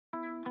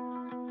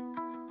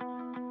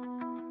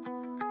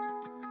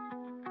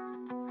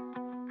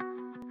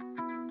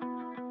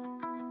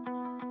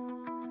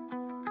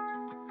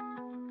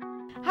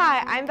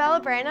Hi, I'm Bella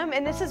Branham,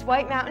 and this is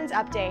White Mountains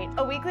Update,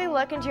 a weekly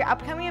look into your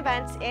upcoming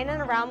events in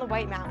and around the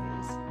White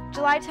Mountains.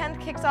 July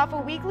 10th kicks off a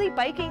weekly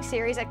biking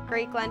series at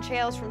Great Glen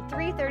Trails from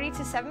 3:30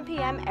 to 7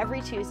 p.m. every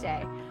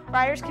Tuesday.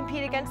 Riders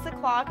compete against the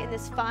clock in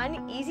this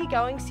fun,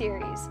 easygoing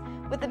series.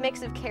 With a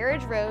mix of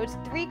carriage roads,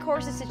 3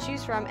 courses to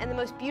choose from, and the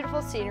most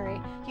beautiful scenery,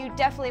 you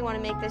definitely want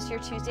to make this your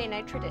Tuesday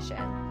night tradition.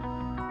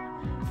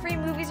 Free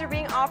movies are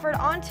being offered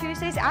on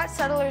Tuesdays at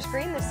Settlers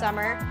Green this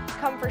summer.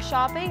 Come for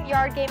shopping,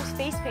 yard games,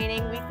 face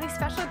painting, weekly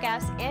special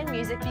guests, and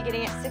music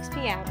beginning at 6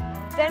 p.m.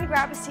 Then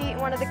grab a seat in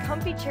one of the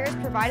comfy chairs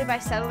provided by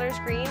Settlers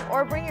Green,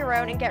 or bring your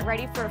own and get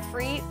ready for a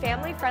free,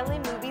 family-friendly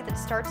movie that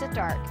starts at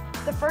dark.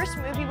 The first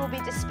movie will be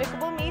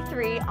Despicable Me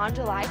 3 on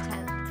July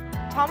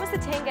 10th. Thomas the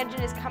Tank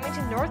Engine is coming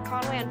to North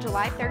Conway on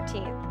July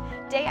 13th.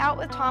 Day Out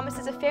with Thomas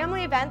is a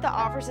family event that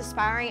offers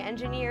aspiring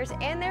engineers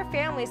and their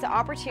families the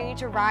opportunity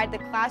to ride the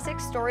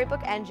classic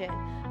storybook engine,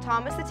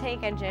 Thomas the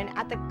Tank Engine,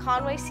 at the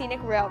Conway Scenic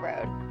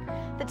Railroad.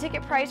 The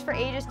ticket price for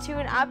ages 2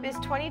 and up is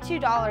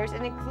 $22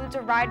 and includes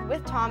a ride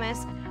with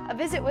Thomas, a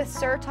visit with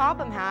Sir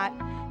Topham Hatt,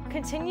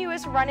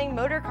 continuous running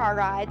motor car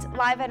rides,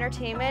 live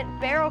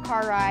entertainment, barrel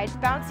car rides,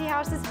 bouncy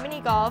houses,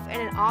 mini golf,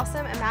 and an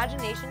awesome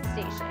imagination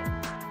station.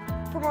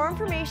 For more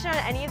information on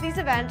any of these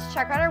events,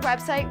 check out our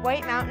website,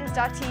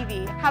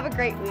 whitemountains.tv. Have a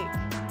great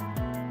week.